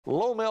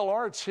Lowe Mill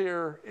Arts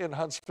here in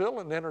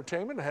Huntsville and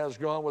entertainment has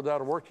gone without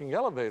a working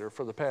elevator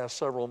for the past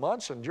several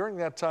months, and during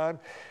that time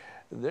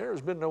there's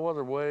been no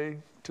other way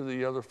to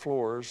the other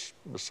floors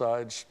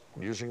besides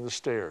using the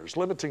stairs,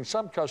 limiting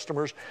some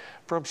customers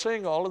from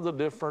seeing all of the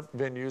different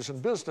venues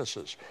and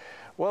businesses.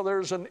 Well,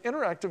 there's an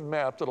interactive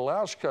map that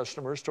allows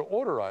customers to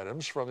order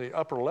items from the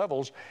upper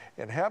levels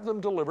and have them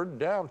delivered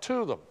down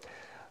to them.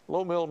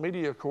 Lowe Mill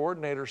Media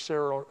Coordinator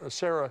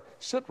Sarah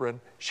Citrin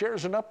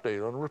shares an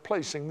update on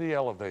replacing the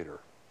elevator.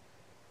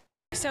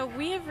 So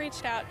we have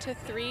reached out to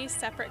 3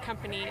 separate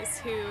companies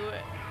who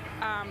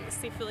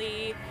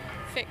safely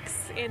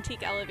fix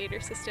antique elevator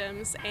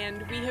systems,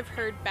 and we have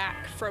heard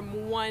back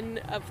from one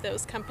of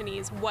those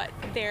companies what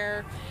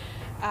their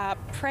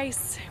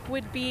price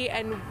would be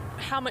and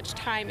how much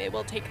time it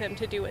will take them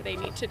to do what they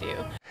need to do.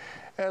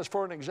 As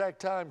for an exact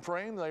time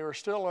frame, they are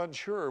still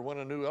unsure when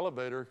a new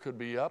elevator could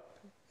be up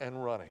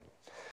and running.